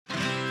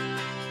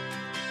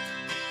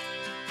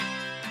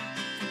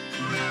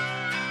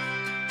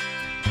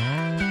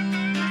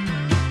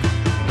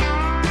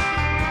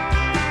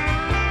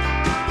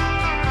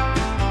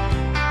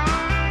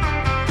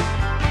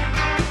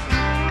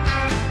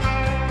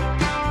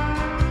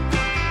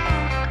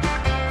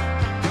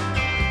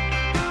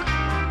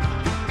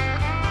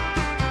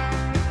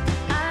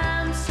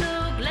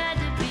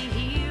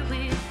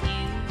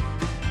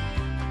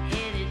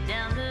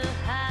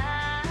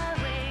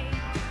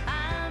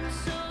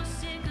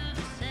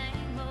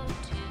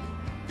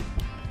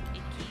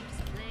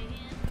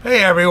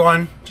Hey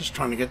everyone, just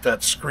trying to get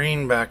that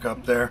screen back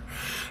up there.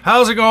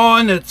 How's it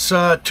going? It's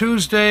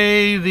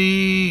Tuesday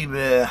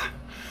the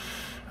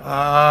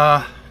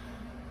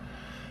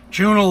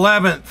June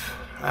 11th,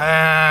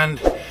 and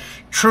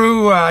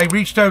I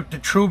reached out to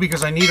True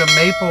because I need a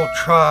maple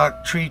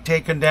tree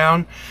taken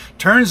down.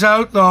 Turns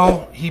out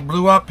though, he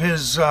blew up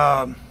his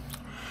Dolmar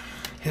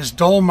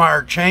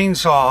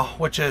chainsaw,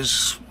 which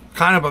is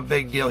kind of a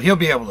big deal. He'll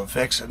be able to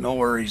fix it, no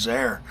worries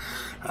there.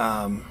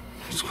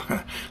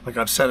 Like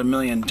I've said a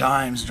million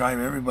times, drive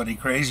everybody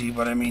crazy,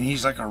 but I mean,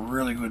 he's like a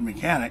really good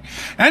mechanic.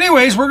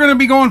 Anyways, we're going to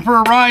be going for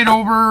a ride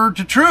over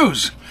to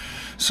True's.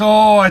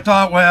 So I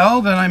thought,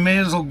 well, then I may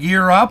as well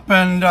gear up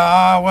and,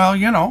 well,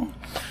 you know,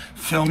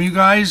 film you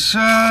guys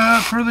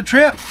for the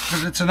trip,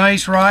 because it's a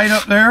nice ride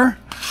up there.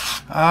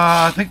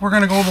 I think we're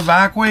going to go the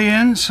back way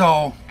in,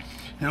 so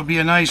it'll be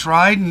a nice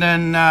ride. And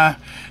then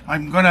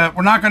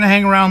we're not going to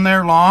hang around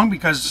there long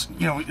because,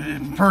 you know,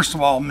 first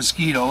of all,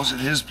 mosquitoes at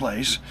his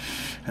place.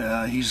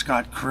 He's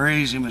got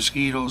crazy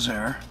mosquitoes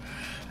there,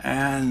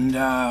 and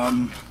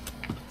I've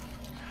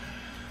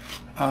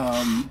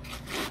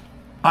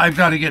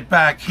got to get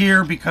back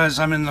here because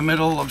I'm in the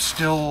middle of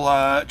still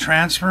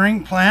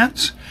transferring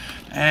plants,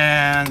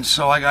 and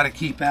so I got to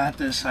keep at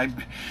this.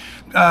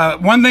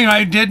 One thing,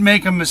 I did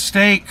make a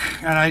mistake,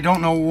 and I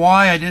don't know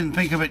why I didn't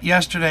think of it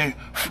yesterday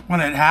when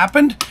it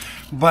happened,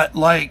 but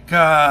like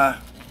I'm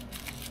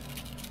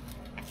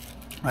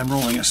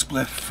rolling a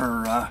spliff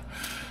for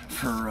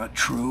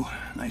True.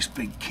 Nice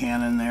big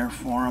cannon there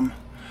for him.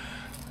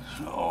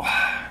 So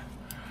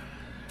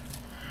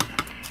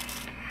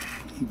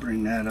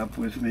bring that up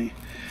with me.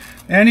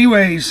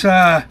 Anyways,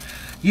 yeah,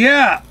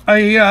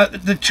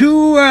 the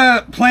two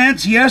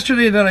plants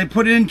yesterday that I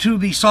put into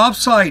the soft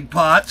side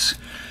pots,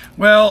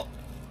 well,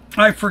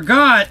 I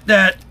forgot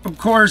that, of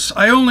course,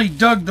 I only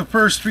dug the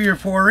first 3 or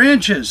 4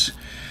 inches.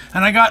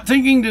 And I got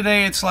thinking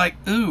today, it's like,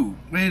 ooh,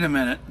 wait a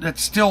minute,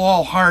 that's still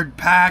all hard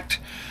packed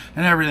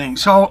and everything.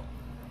 So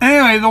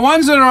anyway, the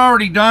ones that are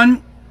already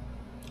done,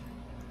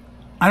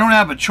 I don't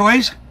have a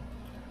choice.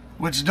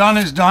 What's done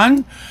is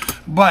done.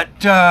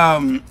 But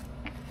I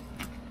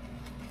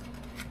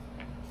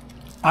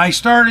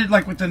started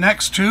like with the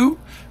next 2.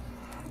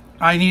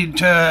 I need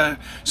to,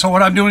 so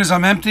what I'm doing is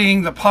I'm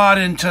emptying the pot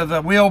into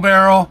the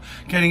wheelbarrow,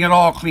 getting it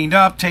all cleaned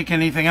up, take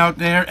anything out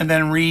there, and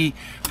then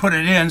re-put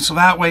it in. So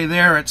that way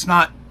there, it's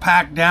not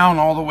packed down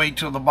all the way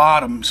to the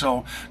bottom.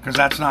 So, because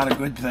that's not a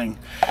good thing.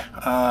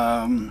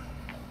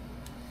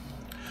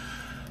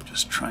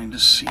 Just trying to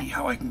see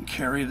how I can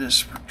carry this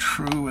for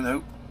True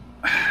without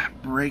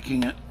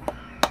breaking it.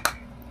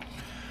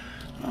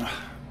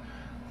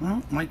 Well,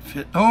 it might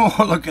fit. Oh,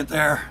 look at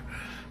there.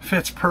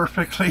 Fits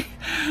perfectly.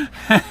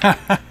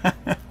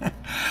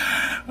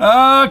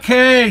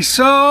 Okay,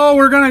 so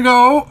we're going to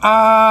go.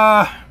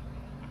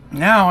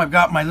 Now I've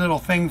got my little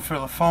thing for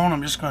the phone.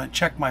 I'm just going to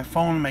check my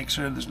phone, make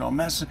sure there's no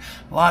message.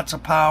 Lots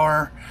of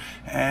power.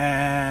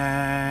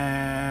 And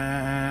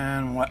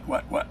what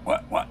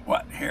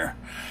here?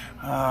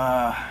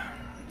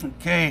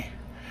 Okay,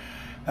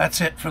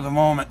 that's it for the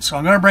moment. So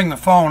I'm going to bring the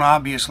phone,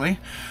 obviously.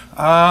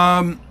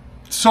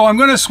 So I'm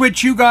going to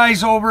switch you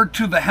guys over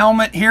to the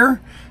helmet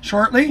here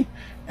shortly,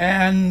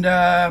 and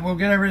we'll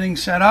get everything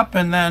set up,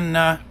 and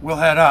then we'll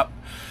head up.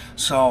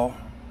 So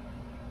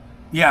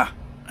yeah,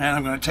 and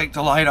I'm going to take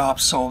the light off.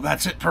 So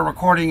that's it for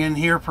recording in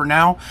here for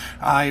now.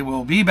 I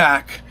will be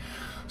back.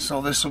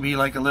 So this will be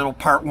like a little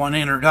part 1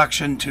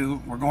 introduction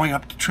to, we're going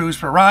up to True's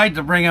for a ride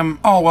to bring him.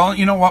 Oh, well,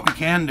 you know what we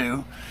can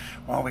do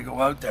while we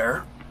go out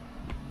there.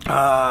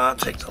 I'll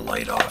take the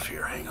light off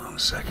here. Hang on a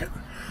second.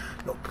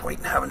 No point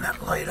in having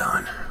that light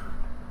on.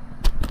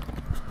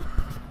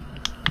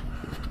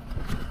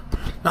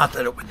 Not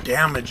that it would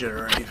damage it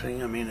or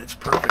anything. I mean, it's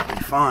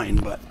perfectly fine,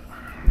 but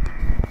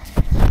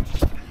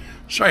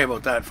sorry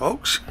about that,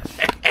 folks.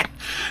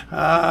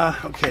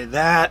 Okay,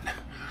 that.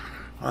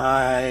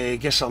 I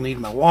guess I'll need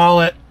my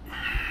wallet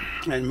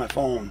and my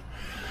phone.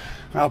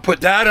 I'll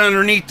put that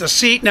underneath the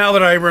seat now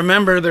that I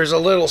remember there's a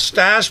little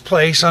stash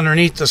place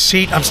underneath the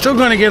seat. I'm still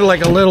going to get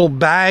like a little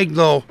bag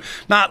though,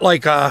 not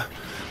like a,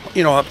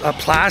 you know, a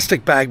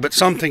plastic bag, but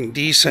something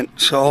decent.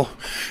 So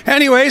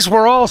anyways,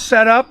 we're all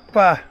set up.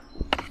 I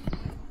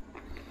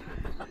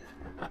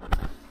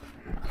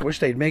wish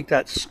they'd make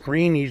that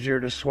screen easier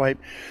to swipe.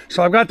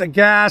 So I've got the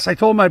gas. I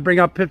told him I'd bring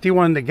up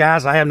 51 the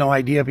gas. I have no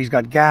idea if he's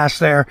got gas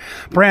there.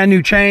 Brand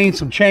new chain,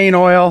 some chain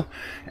oil,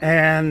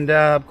 and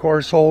of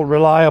course, old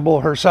Reliable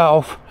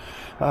herself,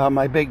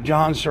 my big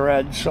John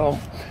Sered. So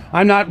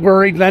I'm not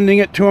worried lending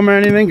it to him or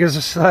anything,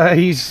 because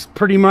he's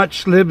pretty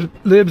much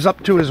lives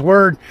up to his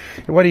word.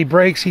 What he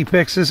breaks, he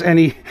fixes, and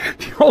the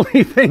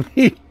only thing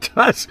he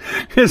does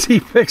is he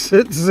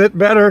fixes it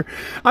better.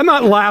 I'm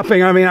not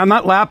laughing. I mean, I'm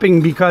not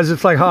laughing because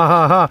it's like ha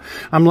ha ha.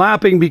 I'm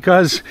laughing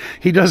because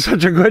he does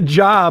such a good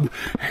job.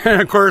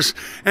 And of course,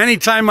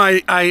 anytime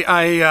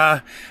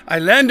I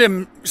lend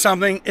him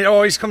something, it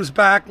always comes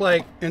back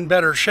like in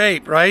better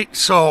shape, right?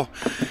 So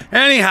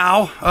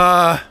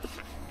anyhow,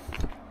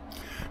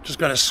 just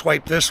gonna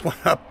swipe this one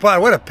up.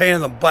 But what a pain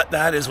in the butt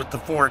that is with the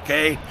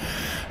 4K.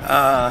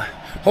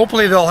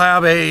 hopefully they'll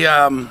have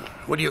a,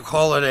 what do you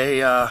call it,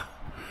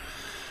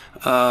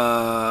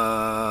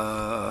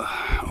 oh,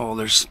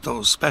 there's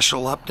those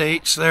special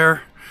updates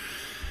there.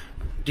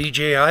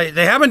 DJI,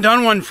 they haven't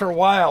done one for a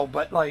while,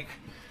 but like,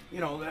 you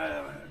know,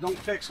 don't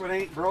fix what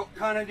ain't broke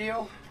kind of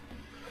deal.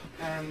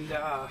 And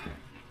yeah,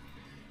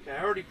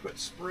 I already put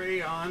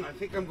spray on. I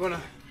think I'm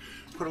gonna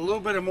put a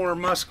little bit of more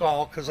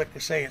muskol, because like I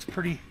say, it's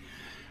pretty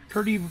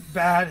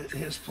bad at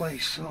his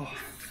place, so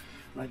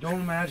I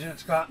don't imagine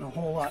it's gotten a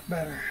whole lot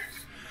better.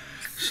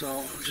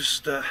 So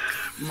just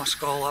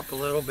muskol up a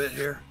little bit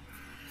here.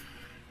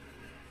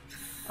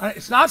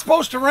 It's not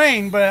supposed to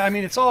rain, but I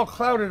mean, it's all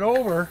clouded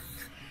over.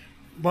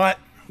 But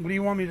what do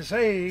you want me to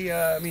say?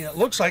 I mean, it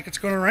looks like it's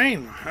going to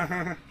rain.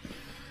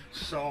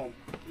 So,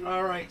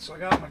 all right. So I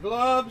got my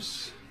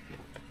gloves.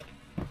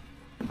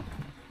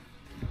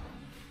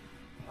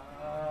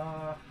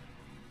 Yeah.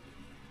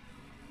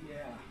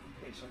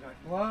 Okay. So I got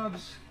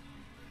gloves.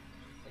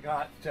 I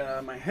got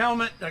my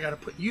helmet. I got to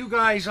put you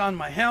guys on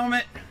my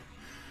helmet.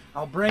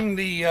 I'll bring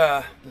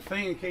the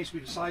thing in case we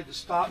decide to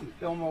stop and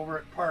film over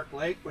at Park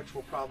Lake, which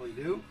we'll probably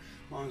do,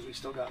 as long as we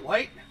still got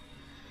light.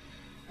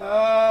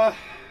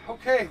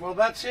 Okay, well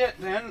that's it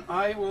then.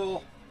 I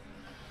will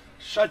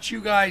shut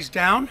you guys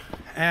down,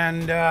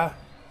 and I'm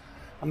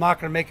not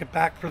going to make it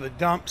back for the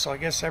dump, so I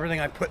guess everything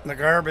I put in the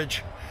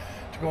garbage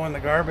to go in the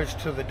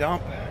garbage to the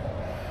dump.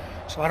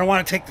 So I don't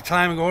want to take the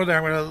time and go there.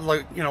 I'm going to,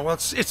 like, you know, well,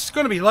 it's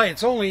going to be light.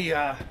 It's only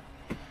I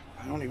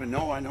don't even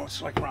know. I know it's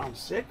like around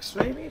 6,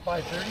 maybe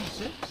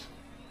 5:36,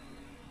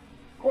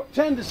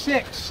 10 to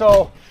 6.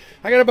 So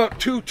I got about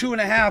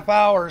 2.5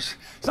 hours.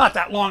 It's not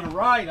that long a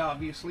ride,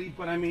 obviously,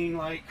 but I mean,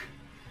 like,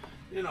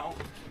 you know,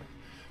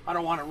 I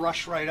don't want to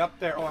rush right up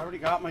there. Oh, I already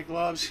got my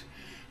gloves.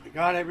 I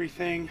got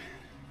everything.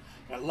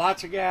 Got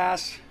lots of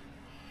gas.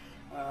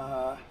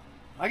 I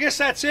guess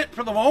that's it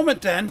for the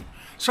moment then.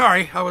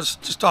 Sorry, I was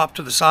just off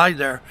to the side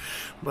there.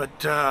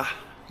 But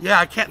yeah,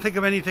 I can't think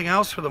of anything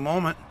else for the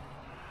moment.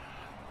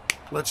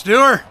 Let's do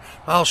her.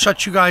 I'll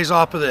shut you guys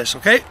off of this,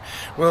 okay?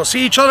 We'll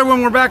see each other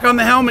when we're back on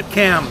the helmet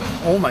cam.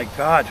 Oh my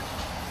God.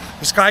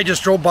 This guy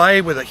just drove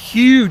by with a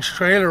huge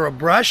trailer of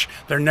brush.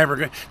 They're never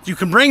going to... You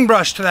can bring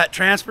brush to that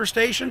transfer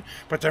station,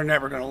 but they're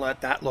never going to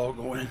let that load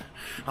go in.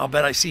 I'll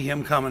bet I see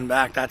him coming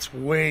back. That's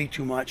way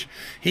too much.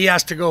 He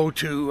has to go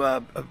to,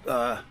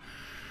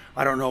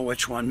 I don't know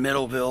which one,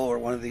 Middleville or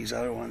one of these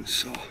other ones.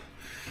 So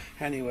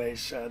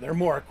anyways, they're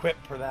more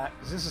equipped for that,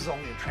 because this is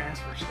only a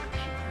transfer station.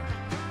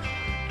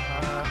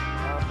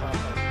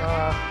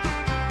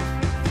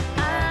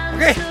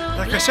 Okay,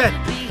 like I said,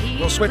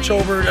 we'll switch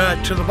over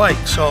to the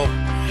bike, so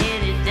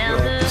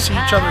we'll see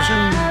each other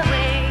soon.